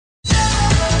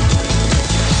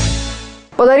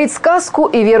Подарить сказку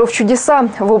и веру в чудеса.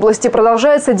 В области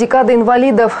продолжается Декада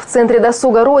инвалидов. В центре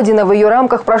досуга «Родина» в ее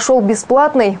рамках прошел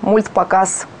бесплатный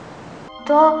мультпоказ.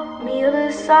 То,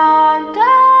 милый Санта,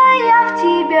 я в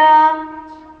тебя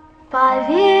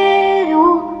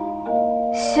поверю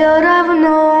все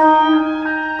равно.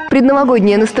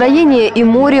 Предновогоднее настроение и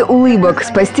море улыбок.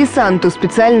 Спасти Санту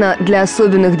специально для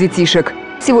особенных детишек.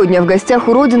 Сегодня в гостях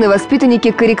у Родины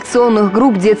воспитанники коррекционных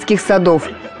групп детских садов.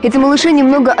 Эти малыши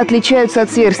немного отличаются от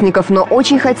сверстников, но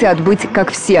очень хотят быть как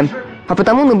все. А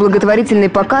потому на благотворительный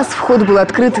показ вход был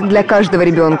открыт для каждого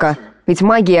ребенка. Ведь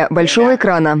магия большого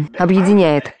экрана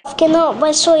объединяет. В кино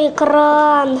большой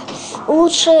экран.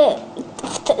 Лучше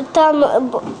там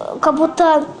как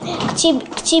будто к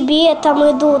тебе там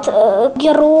идут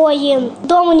герои.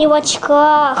 Дома не в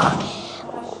очках.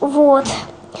 Вот.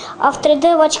 А в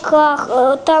 3D в очках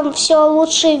там все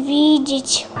лучше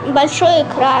видеть. Большой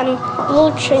экран,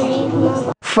 лучше видно.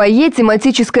 В фойе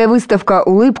тематическая выставка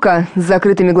 «Улыбка с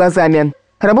закрытыми глазами».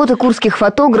 Работы курских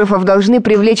фотографов должны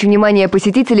привлечь внимание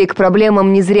посетителей к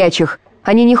проблемам незрячих.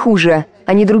 Они не хуже,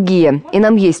 они другие, и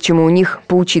нам есть чему у них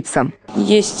поучиться.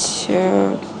 Есть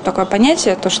такое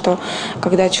понятие, то, что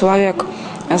когда человек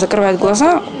закрывает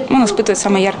глаза, он испытывает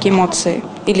самые яркие эмоции.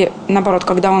 Или наоборот,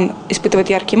 когда он испытывает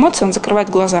яркие эмоции, он закрывает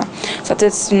глаза.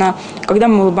 Соответственно, когда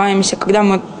мы улыбаемся, когда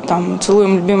мы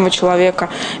целуем любимого человека,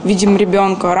 видим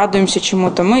ребенка, радуемся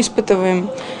чему-то, мы испытываем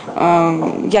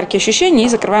яркие ощущения и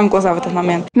закрываем глаза в этот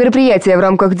момент. Мероприятия в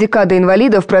рамках Декады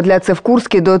инвалидов продлятся в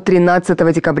Курске до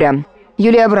 13 декабря.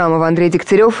 Юлия Абрамова, Андрей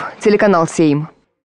Дегтярев, телеканал «Сейм».